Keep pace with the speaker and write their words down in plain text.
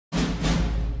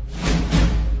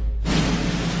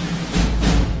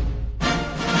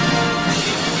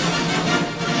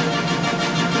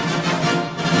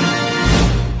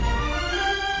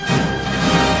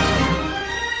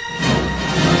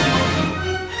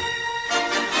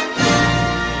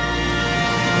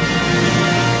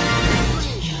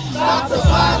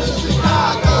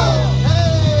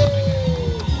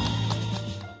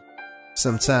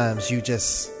Sometimes you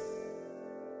just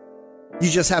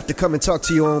have to come and talk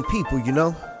to your own people, you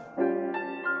know?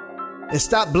 And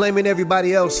stop blaming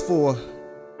everybody else for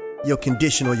your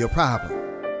condition or your problem.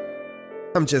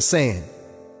 I'm just saying.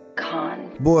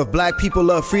 Boy, if black people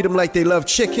love freedom like they love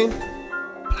chicken,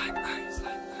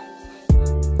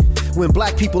 when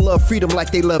black people love freedom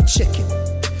like they love chicken,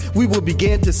 we will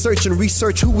begin to search and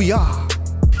research who we are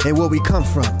and where we come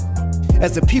from.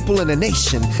 As a people and a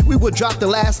nation, we will drop the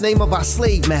last name of our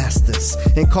slave masters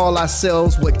and call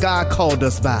ourselves what God called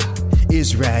us by,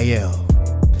 Israel.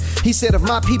 He said, if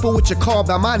my people which are called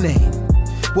by my name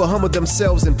will humble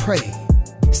themselves and pray,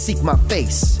 seek my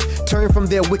face, turn from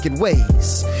their wicked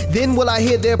ways, then will I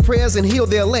hear their prayers and heal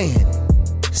their land.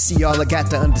 See, y'all, I got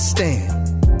to understand.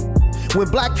 When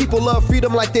black people love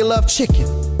freedom like they love chicken,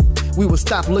 we will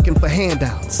stop looking for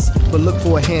handouts, but look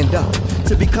for a handout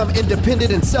to become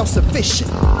independent and self-sufficient.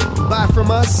 Buy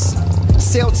from us,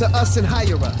 sell to us, and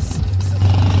hire us.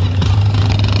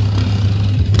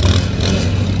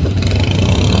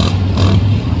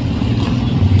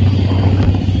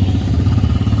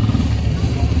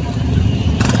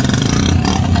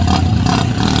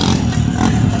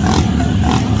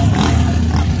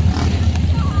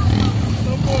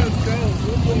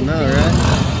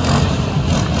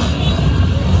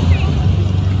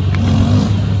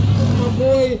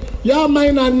 Y'all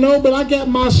may not know, but I got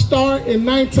my start in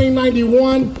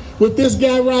 1991 with this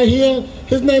guy right here.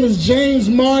 His name is James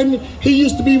Martin. He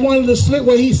used to be one of the slick,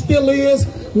 well, he still is,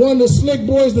 one of the slick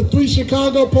boys, the 3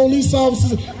 Chicago police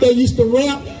officers that used to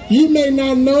rap. You may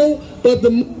not know, but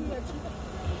the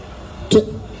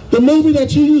movie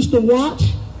that you used to watch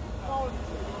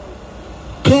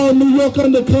called New York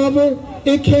Undercover,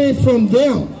 it came from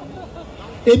them.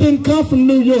 It didn't come from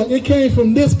New York. It came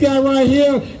from this guy right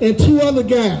here and 2 other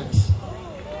guys.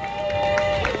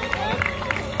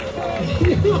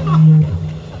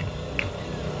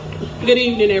 Good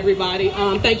evening, everybody.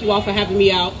 Thank you all for having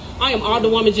me out. I am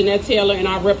Alderwoman Jeanette Taylor, and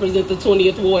I represent the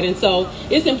 20th Ward. And so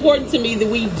it's important to me that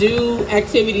we do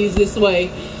activities this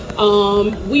way.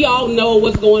 We all know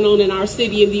what's going on in our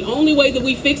city, and the only way that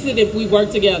we fix it is if we work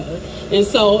together. And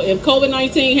so if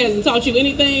COVID-19 hasn't taught you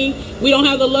anything, we don't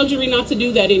have the luxury not to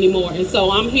do that anymore. And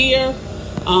so I'm here.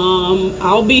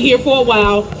 I'll be here for a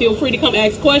while. Feel free to come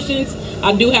ask questions.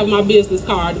 I do have my business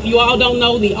card. If you all don't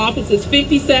know, the office is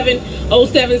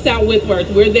 5707 South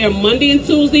Whitworth. We're there Monday and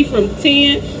Tuesday from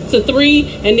 10 to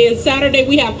 3. And then Saturday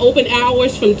we have open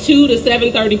hours from 2 to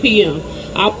 7:30 p.m.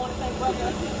 I want to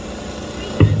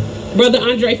thank Brother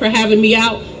Andre for having me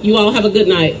out. You all have a good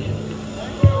night.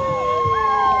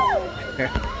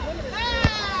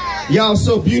 Y'all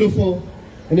so beautiful,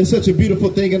 and it's such a beautiful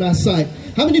thing in our sight.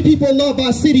 How many people love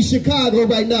our city, Chicago,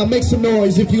 right now? Make some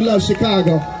noise if you love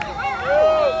Chicago.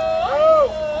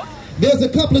 There's a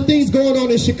couple of things going on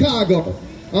in Chicago.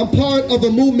 I'm part of a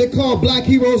movement called Black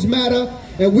Heroes Matter,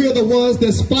 and we're the ones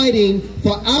that's fighting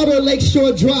for Outer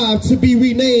Lakeshore Drive to be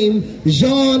renamed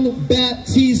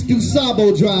Jean-Baptiste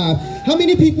Dusabo Drive. How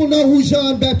many people know who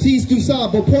Jean-Baptiste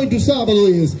Dusabo, Point Dusabo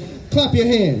is? Clap your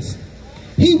hands.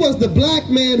 He was the black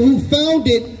man who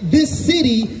founded this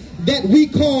city that we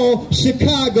call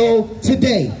Chicago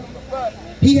today.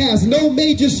 He has no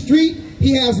major street,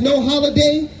 he has no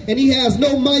holiday, and he has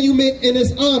no monument in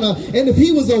his honor. And if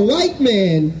he was a white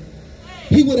man,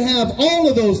 he would have all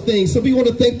of those things. So we want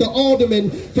to thank the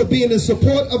aldermen for being in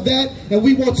support of that. And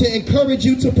we want to encourage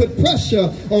you to put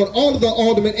pressure on all of the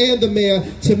aldermen and the mayor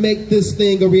to make this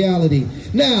thing a reality.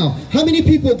 Now, how many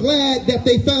people are glad that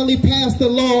they finally passed the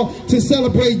law to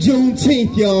celebrate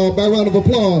Juneteenth, y'all, by round of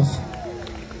applause?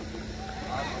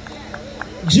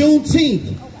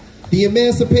 Juneteenth. The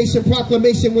Emancipation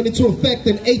Proclamation went into effect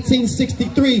in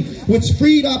 1863, which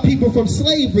freed our people from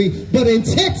slavery. But in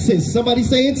Texas, somebody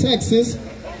say in Texas,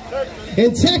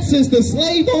 the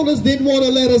slave owners didn't want to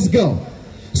let us go.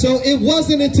 So it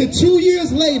wasn't until 2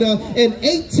 years later, in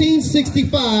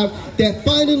 1865, that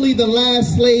finally the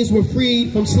last slaves were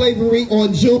freed from slavery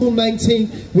on June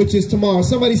 19th, which is tomorrow.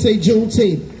 Somebody say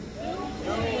Juneteenth.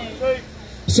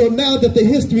 So now that the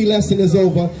history lesson is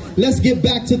over, let's get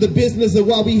back to the business of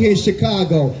why we're here in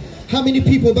Chicago. How many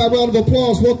people, by round of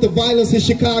applause, want the violence in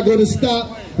Chicago to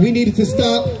stop? We need it to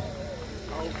stop.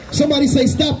 Somebody say,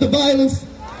 stop the violence.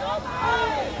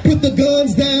 Put the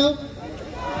guns down.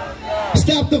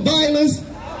 Stop the violence.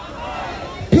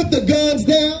 Put the guns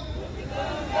down.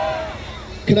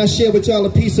 Can I share with y'all a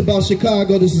piece about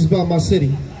Chicago? This is about my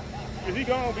city.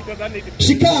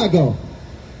 Chicago.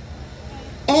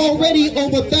 Already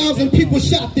over 1,000 people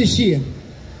shot this year.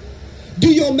 Do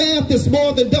your math, there's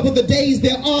more than double the days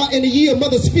there are in a year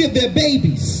mothers fear their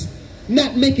babies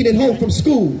not making it home from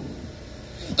school.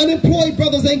 Unemployed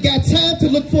brothers ain't got time to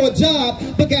look for a job,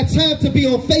 but got time to be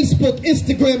on Facebook,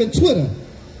 Instagram, and Twitter,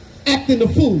 acting a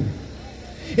fool.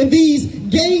 And these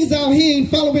gangs out here ain't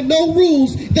following no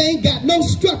rules. They ain't got no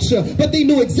structure, but they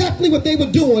knew exactly what they were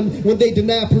doing when they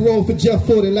denied parole for Jeff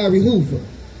Ford and Larry Hoover.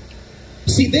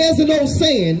 See, there's an old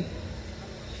saying,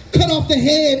 cut off the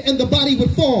head and the body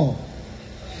would fall.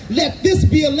 Let this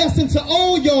be a lesson to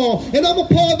all y'all. And I'm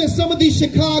appalled that some of these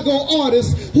Chicago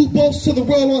artists who boast to the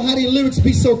world on how their lyrics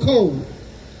be so cold.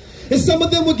 And some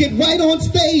of them will get right on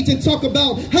stage and talk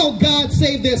about how God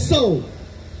saved their soul,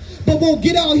 but won't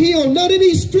get out here on none of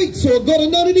these streets or go to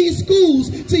none of these schools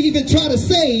to even try to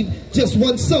save just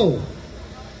one soul.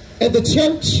 And the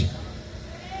church,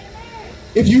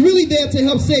 if you're really there to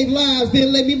help save lives,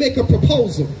 then let me make a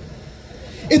proposal.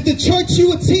 If the church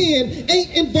you attend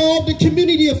ain't involved in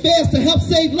community affairs to help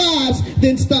save lives,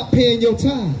 then stop paying your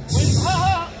tithes.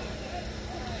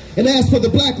 And as for the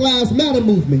Black Lives Matter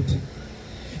movement,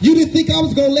 you didn't think I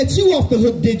was going to let you off the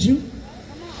hook, did you?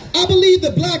 I believe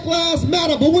that Black Lives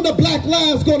matter, but when the Black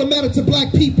lives going to matter to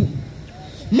black people?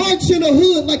 March in the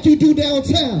hood like you do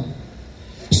downtown.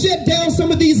 Shut down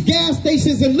some of these gas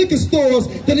stations and liquor stores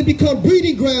that have become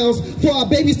breeding grounds for our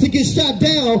babies to get shot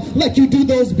down like you do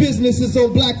those businesses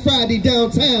on Black Friday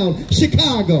downtown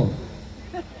Chicago.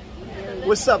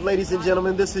 What's up, ladies and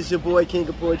gentlemen? This is your boy, King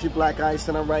of Poetry, Black Ice,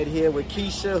 and I'm right here with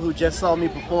Keisha, who just saw me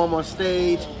perform on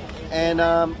stage. And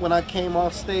when I came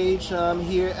off stage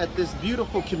here at this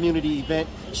beautiful community event,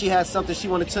 she had something she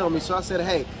wanted to tell me. So I said,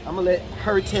 hey, I'm going to let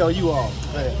her tell you all.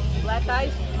 Black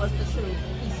Ice was the truth.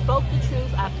 He spoke the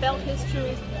truth. I felt his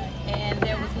truth. And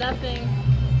there was nothing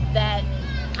that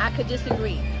I could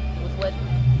disagree with what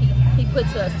he put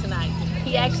to us tonight.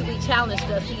 He actually challenged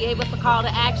us. He gave us a call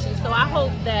to action. So I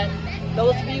hope that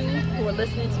those of you who are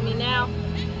listening to me now,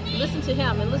 listen to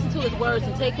him and listen to his words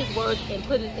and take his words and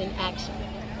put it in action.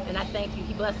 And I thank you.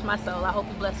 He blessed my soul. I hope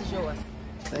he blesses yours.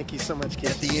 Thank you so much, kid.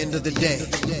 At the end of the day,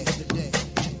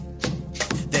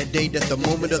 that day that the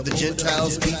moment of the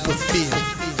Gentiles be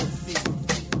fulfilled,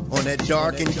 on that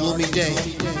dark and gloomy day,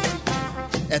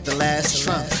 at the last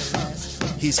trump,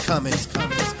 he's coming.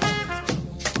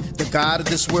 The God of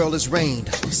this world has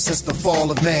reigned since the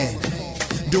fall of man,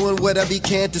 doing whatever he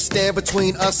can to stand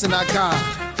between us and our God.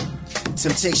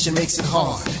 Temptation makes it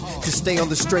hard to stay on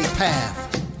the straight path.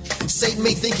 Satan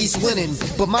may think he's winning,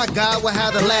 but my God will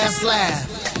have the last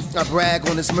laugh. I brag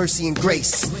on his mercy and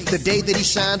grace, the day that he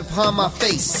shined upon my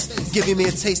face, giving me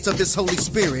a taste of his Holy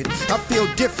Spirit. I feel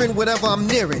different whenever I'm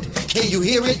near it. Can you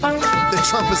hear it? The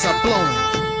trumpets are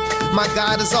blowing. My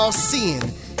God is all-seeing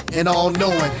and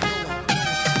all-knowing.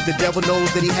 The devil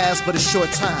knows that he has but a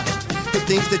short time. The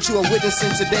things that you are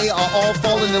witnessing today are all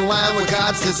falling in line with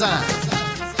God's design.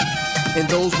 And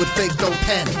those with faith don't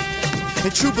panic,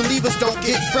 and true believers don't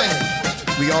get frantic.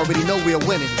 We already know we're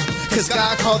winning, cause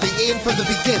God called the end from the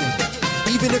beginning.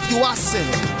 Even if you are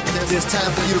sinning, there's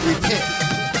time for you to repent.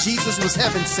 Jesus was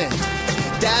heaven sent,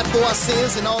 died for our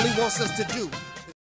sins, and all he wants us to do